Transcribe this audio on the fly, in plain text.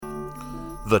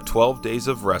The 12 Days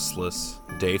of Restless,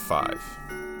 Day 5.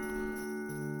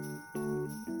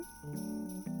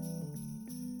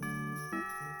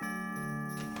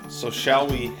 So shall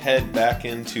we head back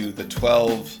into the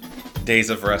 12 Days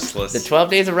of Restless? The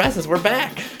 12 Days of Restless, we're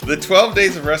back. The 12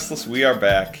 Days of Restless, we are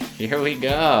back. Here we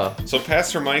go. So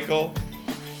Pastor Michael,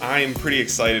 I am pretty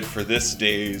excited for this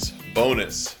day's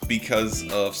bonus because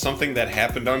of something that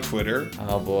happened on Twitter.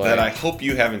 Oh boy. That I hope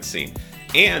you haven't seen.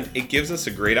 And it gives us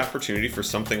a great opportunity for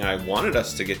something I wanted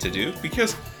us to get to do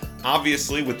because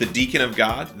obviously with the Deacon of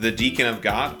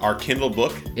God, our Kindle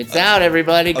book. It's out,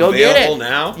 everybody. Go get it. Available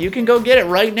now. You can go get it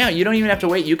right now. You don't even have to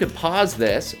wait. You could pause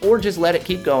this or just let it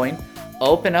keep going.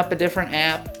 Open up a different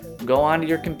app. Go onto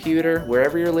your computer.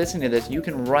 Wherever you're listening to this, you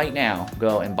can right now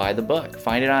go and buy the book.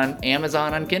 Find it on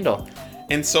Amazon on Kindle.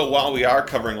 And so while we are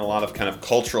covering a lot of kind of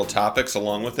cultural topics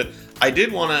along with it, I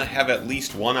did want to have at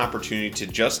least one opportunity to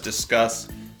just discuss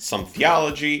some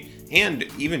theology and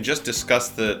even just discuss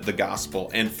the gospel.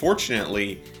 And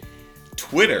fortunately,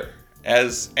 Twitter,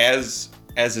 as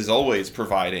is always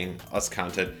providing us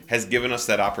content, has given us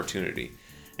that opportunity.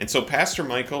 And so, Pastor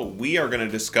Michael, we are going to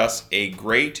discuss a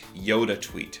great Yoda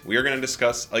tweet. We are going to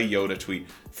discuss a Yoda tweet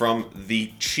from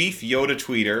the chief Yoda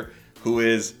tweeter, who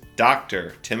is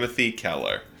Dr. Timothy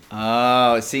Keller.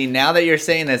 Oh, see, now that you're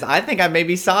saying this, I think I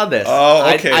maybe saw this.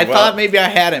 Oh, okay. I thought maybe I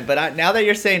hadn't, but now that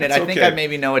you're saying it, I think okay. I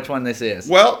maybe know which one this is.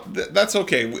 Well, that's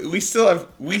okay. We still have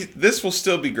this will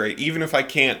still be great, even if I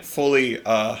can't fully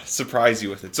surprise you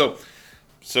with it. So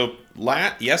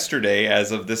yesterday,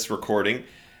 as of this recording,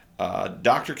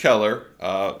 Dr. Keller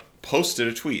posted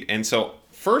a tweet, and so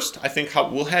first, I think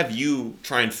we'll have you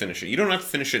try and finish it. You don't have to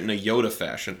finish it in a Yoda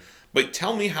fashion, but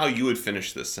tell me how you would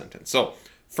finish this sentence. So,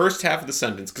 first half of the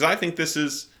sentence, because I think this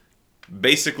is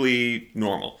basically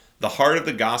normal. The heart of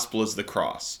the gospel is the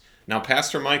cross. Now,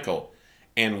 Pastor Michael,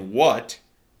 and what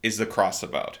is the cross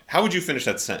about? How would you finish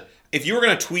that sentence? If you were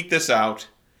going to tweet this out,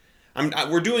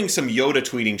 we're doing some Yoda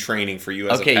tweeting training for you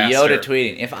as a pastor. Okay, Yoda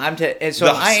tweeting. If I'm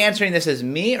am I answering this as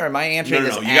me, or am I answering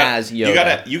this as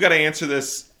Yoda? You got to answer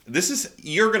this. This is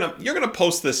you're gonna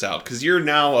post this out because you're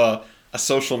now a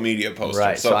social media poster.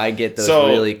 Right, so I get those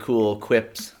really cool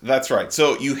quips. That's right.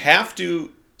 So you have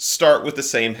to start with the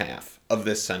same half of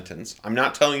this sentence. I'm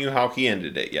not telling you how he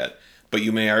ended it yet, but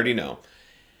you may already know.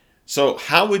 So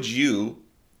how would you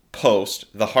post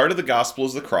the heart of the gospel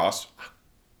is the cross?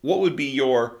 What would be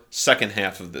your second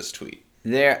half of this tweet?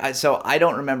 So I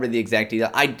don't remember the exact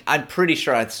detail. I'm pretty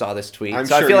sure I saw this tweet. I'm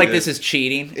so sure I feel like did. this is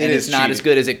cheating, and is it's not cheating. as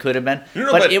good as it could have been.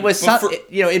 No, but it was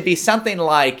it'd be something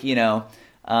like,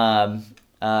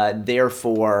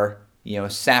 therefore,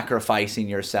 sacrificing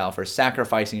yourself or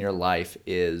sacrificing your life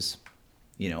is,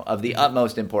 of the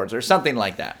utmost importance, or something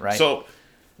like that, right? So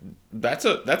that's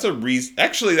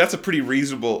a pretty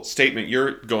reasonable statement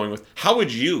you're going with. How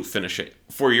would you finish it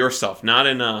for yourself? Not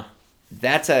in a.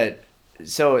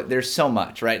 So there's so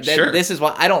much, right? Sure. This is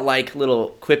why I don't like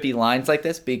little quippy lines like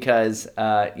this, because,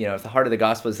 if the heart of the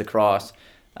gospel is the cross,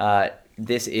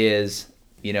 this is,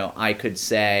 I could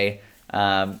say,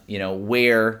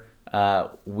 where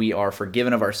we are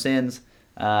forgiven of our sins.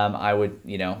 I would,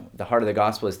 the heart of the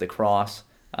gospel is the cross,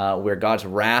 where God's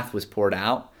wrath was poured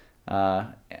out.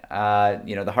 The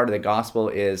heart of the gospel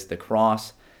is the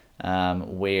cross,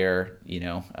 where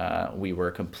we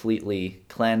were completely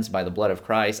cleansed by the blood of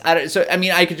Christ.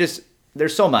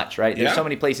 There's so much, right? There's so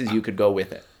many places you could go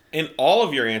with it. In all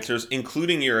of your answers,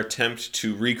 including your attempt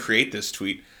to recreate this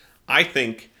tweet, I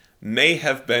think may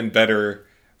have been better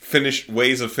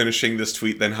ways of finishing this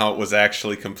tweet than how it was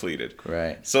actually completed.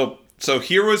 Right. So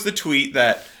here was the tweet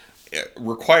that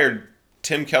required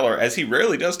Tim Keller, as he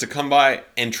rarely does, to come by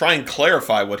and try and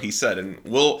clarify what he said. And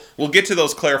we'll get to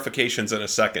those clarifications in a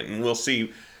second, and we'll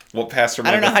see what Pastor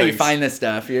Michael I don't know how thinks. you find this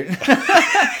stuff. It's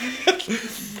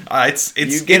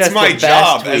my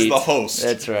job as the host.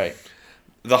 That's right.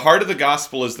 The heart of the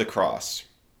gospel is the cross,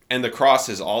 and the cross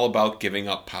is all about giving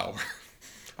up power.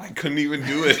 I couldn't even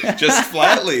do it just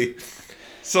flatly.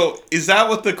 So is that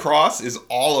what the cross is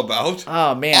all about?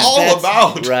 Oh man,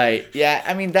 about right? Yeah,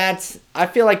 I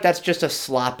feel like that's just a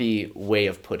sloppy way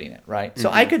of putting it, right? So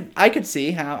I could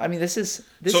see how. This is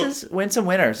win some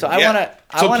winners. So I want to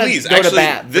go to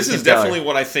bat. This is definitely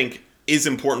what I think is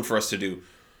important for us to do.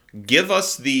 Give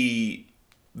us the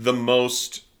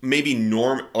most maybe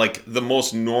the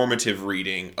most normative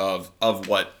reading of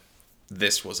what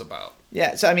this was about.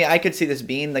 Yeah, so I could see this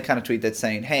being the kind of tweet that's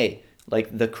saying, hey, like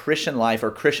the Christian life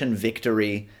or Christian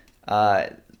victory,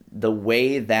 the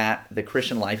way that the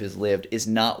Christian life is lived is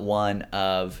not one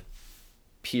of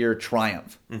pure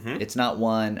triumph. Mm-hmm. It's not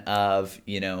one of,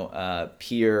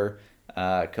 pure,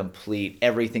 complete,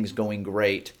 everything's going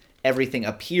great. everything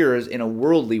appears in a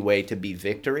worldly way to be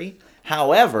victory.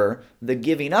 However, the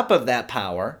giving up of that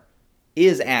power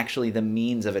is actually the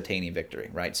means of attaining victory,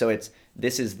 right? So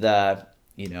this is the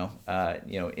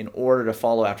in order to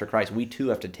follow after Christ, we too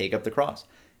have to take up the cross.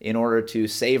 In order to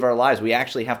save our lives, we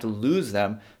actually have to lose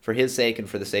them for His sake and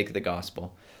for the sake of the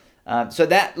gospel. So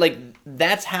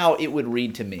that's how it would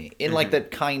read to me in like the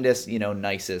kindest,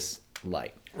 nicest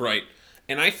light. Right,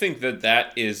 and I think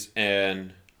that is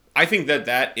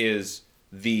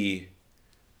the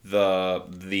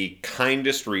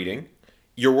kindest reading.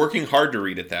 You're working hard to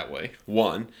read it that way.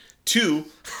 1, 2.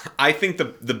 I think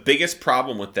the biggest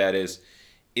problem with that is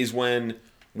when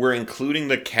we're including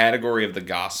the category of the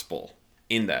gospel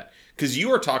in that, because you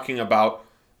are talking about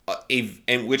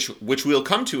which we'll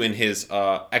come to in his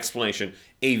explanation,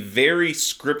 a very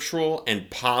scriptural and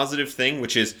positive thing,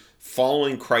 which is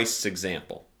following Christ's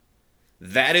example.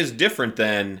 That is different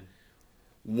than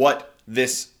what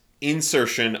this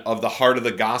insertion of the heart of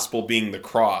the gospel being the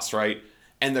cross, right?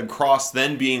 And the cross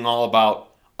then being all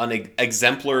about an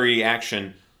exemplary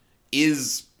action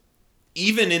is,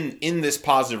 even in this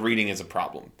positive reading, is a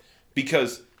problem.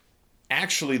 Because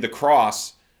actually the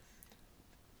cross,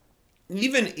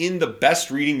 even in the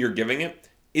best reading you're giving it,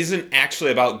 isn't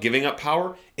actually about giving up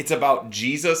power. It's about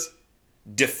Jesus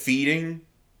defeating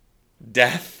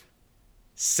death,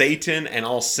 Satan, and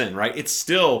all sin, right? It's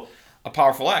still a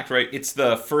powerful act, right? It's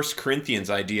the 1 Corinthians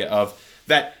idea of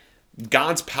that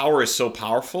God's power is so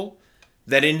powerful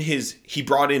that he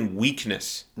brought in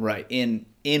weakness. Right, in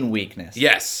weakness.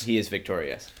 Yes. He is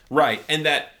victorious. Right, and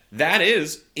that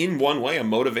is, in one way, a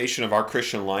motivation of our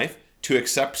Christian life to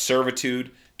accept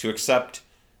servitude, to accept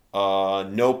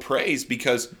no praise,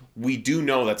 because we do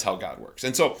know that's how God works.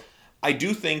 And so I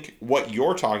do think what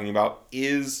you're talking about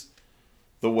is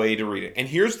the way to read it.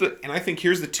 And I think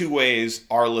here's the two ways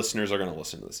our listeners are going to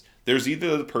listen to this. There's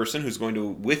either the person who's going to,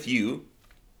 with you,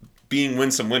 being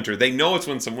Winsome Winter, they know it's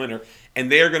Winsome Winter,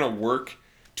 and they are going to work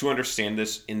to understand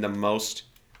this in the most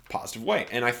positive way.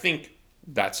 And I think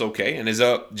that's okay and is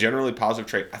a generally positive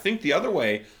trait. I think the other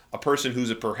way, a person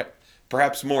who's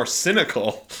perhaps more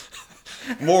cynical,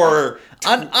 more...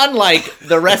 Unlike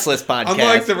the Restless podcast.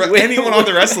 Unlike anyone on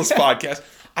the Restless podcast,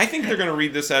 I think they're going to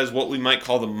read this as what we might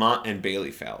call the Mott and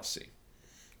Bailey fallacy,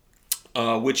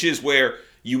 which is where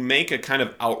you make a kind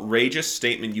of outrageous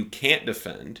statement you can't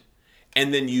defend,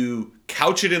 and then you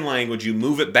couch it in language, you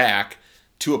move it back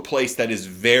to a place that is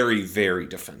very, very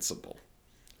defensible,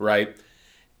 right?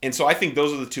 And so I think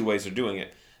those are the two ways of doing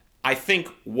it. I think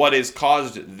what has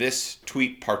caused this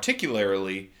tweet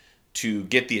particularly to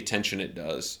get the attention it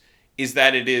does is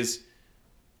that it is,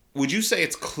 would you say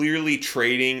it's clearly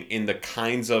trading in the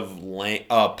kinds of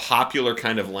popular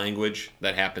kind of language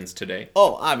that happens today?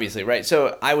 Oh, obviously, right.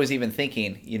 So I was even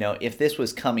thinking, if this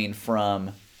was coming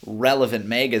from Relevant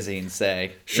Magazine,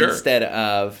 say, sure, instead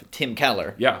of Tim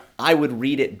Keller, yeah, I would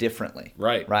read it differently.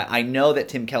 Right. I know that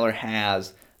Tim Keller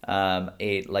has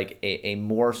a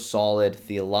more solid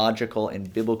theological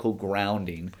and biblical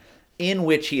grounding in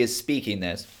which he is speaking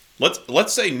this.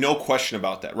 Let's say no question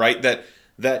about that, right?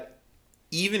 That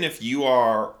even if you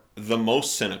are the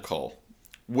most cynical,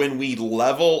 when we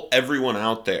level everyone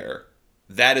out there,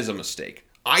 that is a mistake.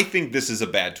 I think this is a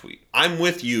bad tweet. I'm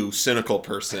with you, cynical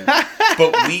person,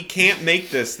 but we can't make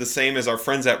this the same as our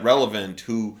friends at Relevant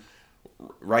who,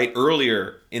 right,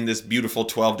 earlier in this beautiful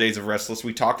 12 Days of Restless,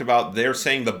 we talked about they're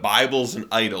saying the Bible's an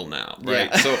idol now,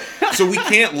 right? Yeah. So we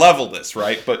can't level this,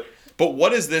 right? But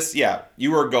what is this? Yeah,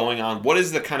 you are going on. What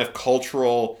is the kind of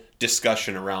cultural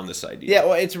discussion around this idea? Yeah,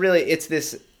 well, it's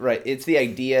this, right? It's the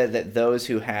idea that those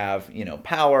who have,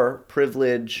 power,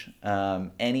 privilege,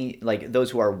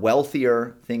 those who are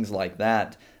wealthier, things like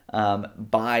that,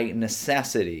 by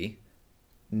necessity,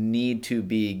 need to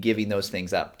be giving those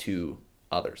things up to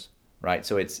others, right?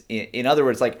 So it's, in other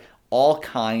words, like all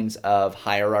kinds of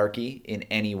hierarchy in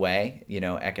any way,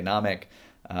 economic,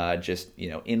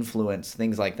 influence,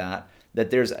 things like that. That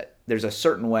there's a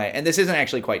certain way, and this isn't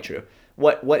actually quite true.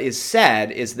 What is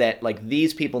said is that like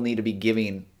these people need to be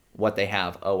giving what they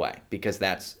have away because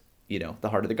that's the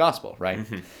heart of the gospel, right?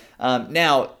 Mm-hmm.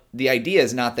 Now the idea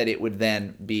is not that it would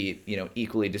then be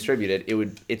equally distributed.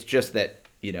 It's just that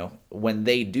when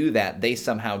they do that, they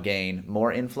somehow gain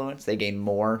more influence. They gain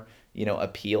more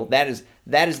appeal. That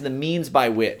is the means by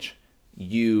which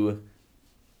you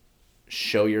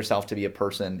show yourself to be a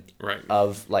person, right,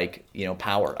 of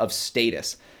power, of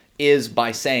status, is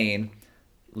by saying,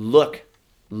 look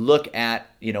at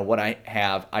what I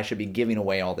have. I should be giving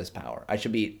away all this power. I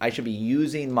should be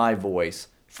using my voice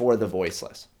for the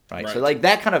voiceless, right? So like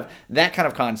that kind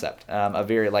of concept, a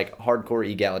very like hardcore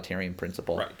egalitarian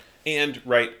principle, right. And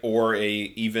right, or a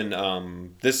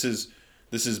even this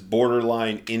is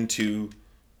borderline into,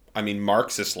 I mean,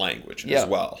 Marxist language Yeah, as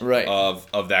well, right.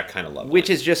 of that kind of level. Which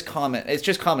is just common. It's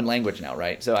just common language now,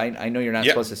 right? So I know you're not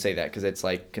Yep. supposed to say that because it's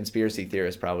like conspiracy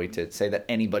theorists probably to say that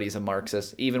anybody's a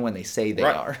Marxist, even when they say they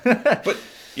Right. are. But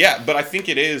yeah, but I think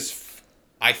it is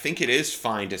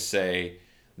fine to say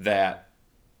that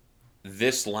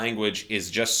this language is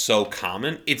just so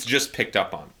common, it's just picked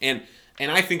up on. And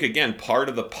I think, again, part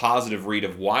of the positive read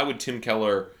of why would Tim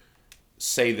Keller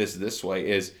say this way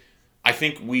is, I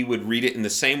think we would read it in the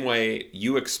same way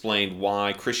you explained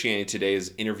why Christianity Today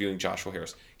is interviewing Joshua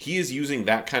Harris. He is using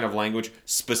that kind of language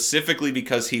specifically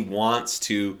because he wants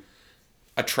to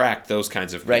attract those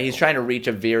kinds of people. Right, he's trying to reach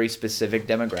a very specific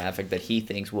demographic that he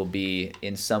thinks will be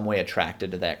in some way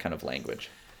attracted to that kind of language.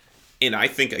 And I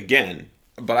think again,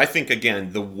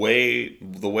 the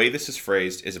way this is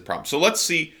phrased is a problem. So let's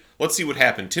see what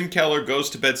happened. Tim Keller goes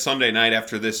to bed Sunday night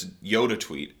after this Yoda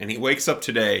tweet, and he wakes up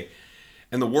today,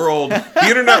 and the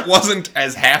internet wasn't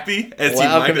as happy as he might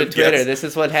Welcome have to Twitter. guessed. This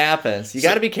is what happens. You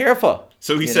got to be careful.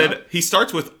 So he said he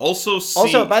starts with also see.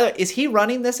 Also, by the way, is he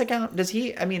running this account? Does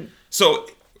he? I mean, So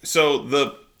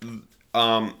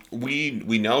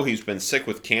we know he's been sick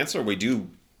with cancer. We do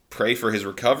pray for his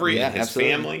recovery and his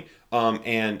absolutely. family.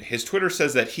 And his Twitter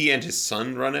says that he and his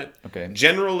son run it. Okay.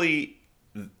 Generally,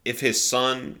 if his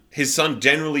son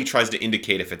generally tries to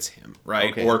indicate if it's him,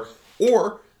 right? Okay.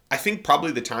 Or I think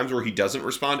probably the times where he doesn't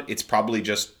respond, it's probably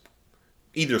just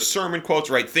either sermon quotes,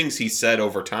 right? Things he said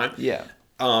over time. yeah.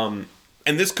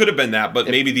 And this could have been that, but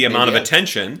maybe the amount of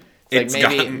attention. It's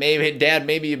like maybe, Dad,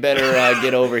 maybe you better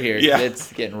get over here. Yeah.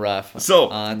 It's getting rough So,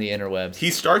 on the interwebs. He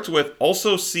starts with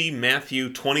also see Matthew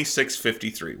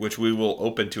 26:53, which we will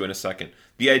open to in a second.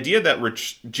 The idea that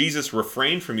Jesus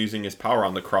refrained from using his power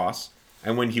on the cross,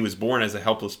 and when he was born as a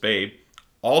helpless babe,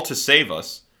 all to save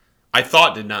us, I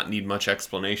thought did not need much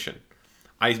explanation.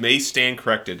 I may stand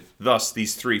corrected. Thus,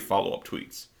 these 3 follow-up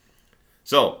tweets.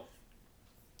 So,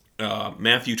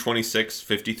 Matthew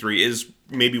 26:53 is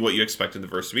maybe what you expected the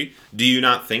verse to be. Do you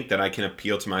not think that I can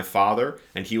appeal to my Father,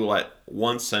 and he will at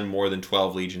once send more than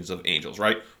 12 legions of angels,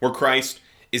 right? Where Christ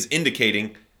is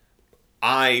indicating,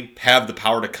 I have the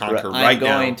power to conquer right now. I'm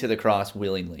going to the cross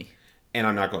willingly. And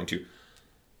I'm not going to.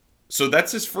 So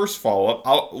that's his first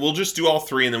follow-up. We'll just do all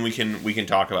 3, and then we can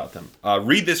talk about them.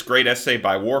 Read this great essay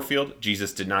by Warfield.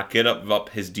 Jesus did not give up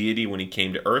his deity when he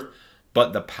came to earth,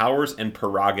 but the powers and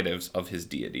prerogatives of his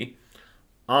deity.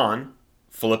 On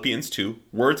Philippians 2,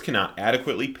 words cannot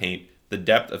adequately paint the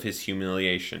depth of his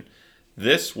humiliation.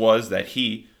 This was that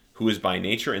he, who is by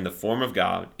nature in the form of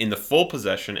God, in the full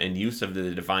possession and use of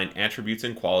the divine attributes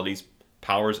and qualities,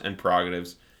 powers and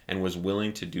prerogatives, and was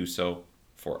willing to do so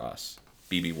for us.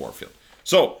 B.B. Warfield.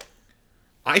 So,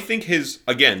 I think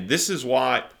this is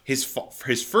why his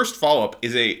first follow-up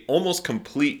is a almost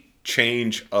complete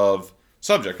change of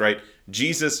subject, right?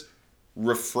 Jesus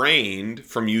refrained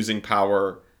from using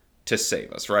power to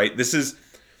save us, right? This is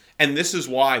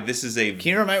why this is a...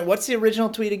 Can you remind, what's the original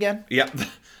tweet again? Yeah.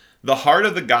 The heart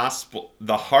of the gospel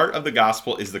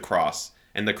is the cross,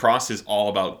 and the cross is all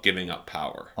about giving up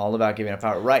power. All about giving up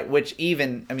power. Right, which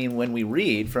even, I mean, when we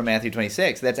read from Matthew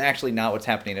 26, that's actually not what's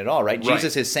happening at all, right?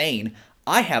 Jesus is saying,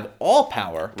 I have all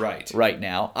power right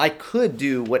now. I could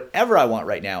do whatever I want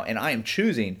right now, and I am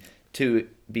choosing to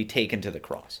be taken to the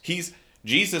cross.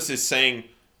 Jesus is saying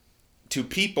to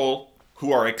people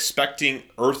who are expecting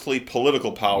earthly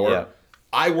political power,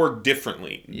 I work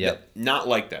differently. Not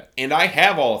like that. And I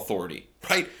have all authority,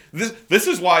 right? This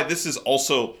is why this is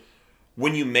also,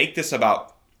 when you make this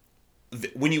about,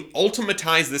 when you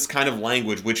ultimatize this kind of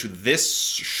language, which this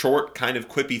short kind of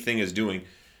quippy thing is doing,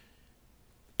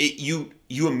 you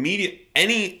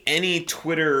any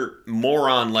Twitter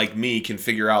moron like me can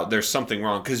figure out there's something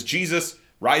wrong, because Jesus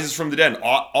rises from the dead.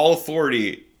 All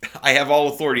authority, I have all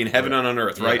authority in heaven and on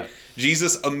earth, right?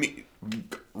 Jesus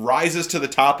rises to the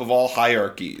top of all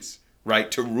hierarchies, right,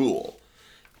 to rule.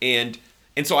 And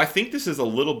so I think this is a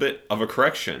little bit of a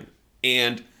correction.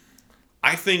 And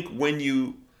I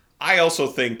also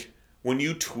think when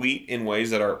you tweet in ways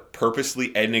that are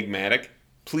purposely enigmatic,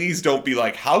 please don't be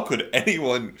like, how could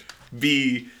anyone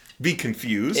be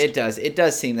confused? It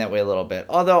does seem that way a little bit.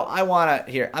 Although I'm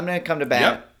going to come to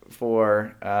bat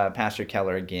for Pastor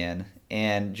Keller again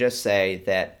and just say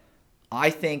that I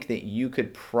think that you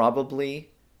could probably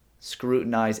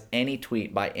scrutinize any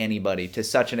tweet by anybody to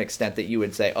such an extent that you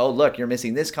would say, oh, look, you're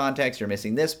missing this context, you're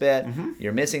missing this bit,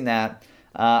 you're missing that.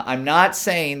 I'm not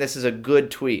saying this is a good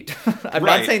tweet. I'm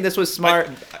not saying this was smart.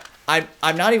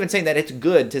 I'm not even saying that it's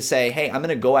good to say, hey, I'm going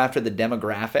to go after the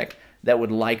demographic that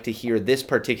would like to hear this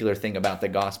particular thing about the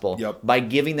gospel by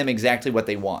giving them exactly what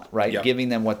they want, right? Giving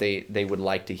them what they would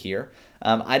like to hear.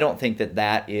 I don't think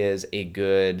that is a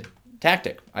good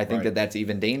tactic. I think that that's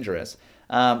even dangerous.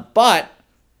 But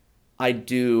I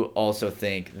do also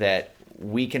think that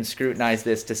we can scrutinize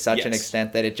this to such an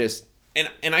extent that it just...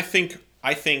 And I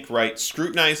think right,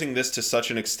 scrutinizing this to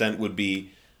such an extent would be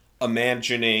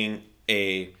imagining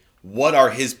what are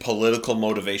his political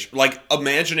motivation, like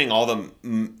imagining all the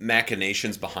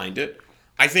machinations behind it.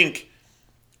 I think,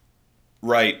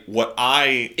 right,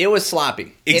 it was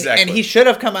sloppy. Exactly. And he should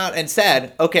have come out and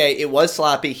said, okay, it was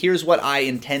sloppy. Here's what I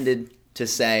intended to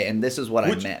say, and this is what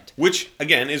I meant. Which,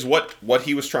 again, is what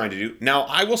he was trying to do. Now,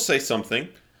 I will say something.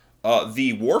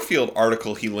 The Warfield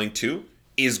article he linked to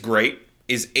is great,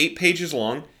 is 8 pages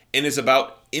long, and is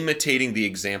about imitating the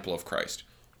example of Christ.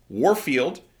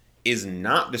 Warfield is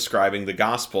not describing the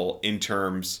gospel in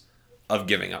terms of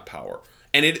giving up power.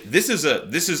 And this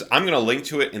is I'm going to link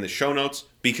to it in the show notes,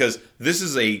 because this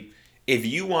is if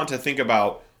you want to think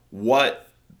about what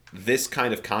this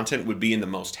kind of content would be in the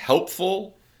most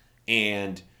helpful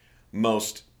and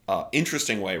most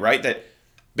interesting way, right? That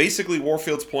basically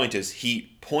Warfield's point is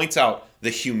he points out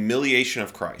the humiliation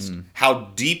of Christ,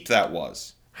 how deep that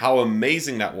was, how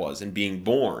amazing that was in being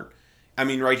born. I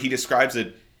mean, right, he describes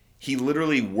it. He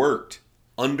literally worked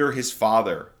under his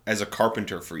father as a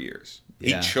carpenter for years.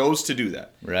 He chose to do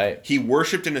that. Right. He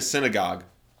worshipped in a synagogue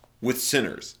with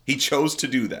sinners. He chose to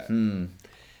do that.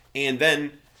 And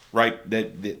then, right,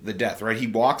 the death, right? He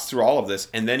walks through all of this,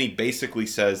 and then he basically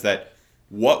says that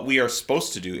what we are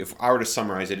supposed to do, if I were to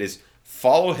summarize it, is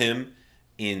follow him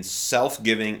in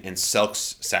self-giving and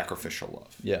self-sacrificial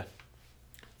love. Yeah.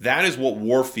 That is what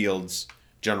Warfield's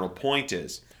general point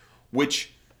is,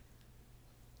 which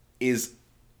is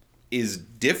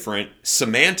different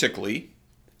semantically,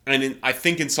 and I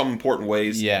think in some important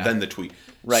ways than the tweet.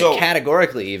 Right, so,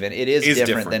 categorically even, it is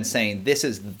different than saying this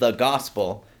is the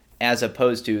gospel as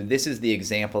opposed to this is the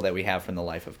example that we have from the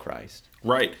life of Christ.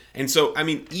 Right, and so, I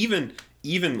mean, even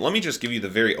let me just give you the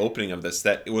very opening of this,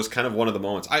 that it was kind of one of the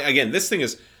moments. This thing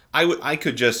is, I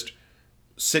could just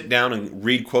sit down and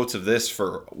read quotes of this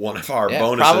for one of our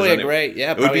bonuses. Probably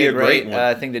a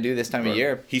great thing to do this time of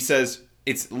year. He says,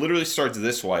 it literally starts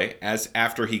this way, as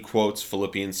after he quotes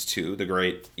Philippians 2, the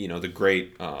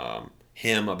great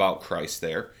hymn about Christ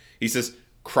there. He says,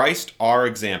 Christ our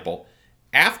example.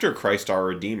 After Christ our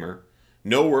Redeemer,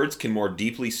 no words can more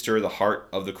deeply stir the heart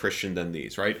of the Christian than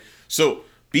these, right? So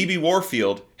B.B.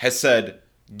 Warfield has said,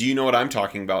 do you know what I'm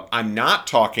talking about? I'm not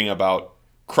talking about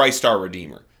Christ our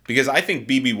Redeemer. Because I think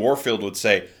B.B. Warfield would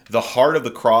say the heart of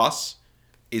the cross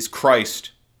is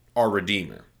Christ our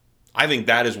Redeemer. I think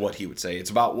that is what he would say. It's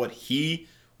about what he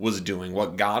was doing,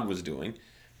 what God was doing.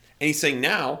 And he's saying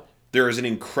now there is an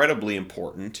incredibly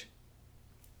important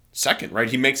second, right?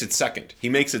 He makes it second. He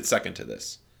makes it second to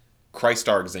this. Christ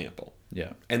our example.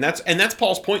 Yeah. And that's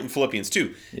Paul's point in Philippians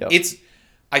 2. Yep.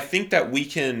 I think that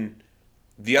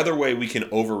the other way we can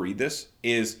overread this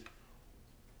is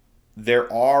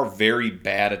there are very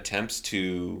bad attempts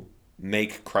to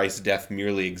make Christ's death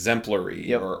merely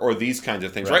exemplary, or these kinds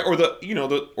of things, right? Or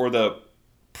the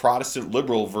Protestant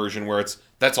liberal version where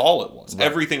that's all it was. Right.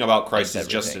 Everything about Christ is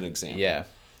just an example. Yeah.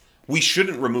 We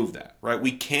shouldn't remove that, right?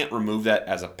 We can't remove that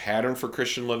as a pattern for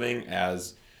Christian living,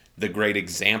 as the great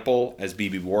example, as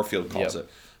B.B. Warfield calls it.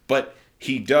 But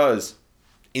he does,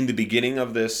 in the beginning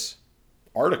of this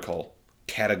article,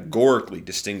 categorically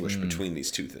distinguish between these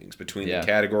two things, between the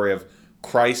category of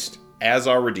Christ as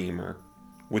our Redeemer,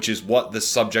 which is what the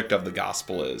subject of the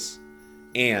gospel is,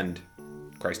 and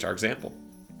Christ our example.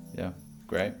 Yeah,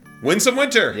 great. Win some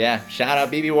winter. Yeah, shout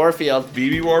out B.B. Warfield.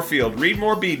 B.B. Warfield. Read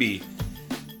more B.B.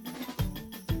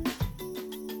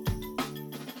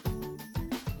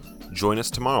 Join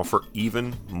us tomorrow for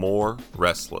even more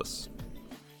Restless.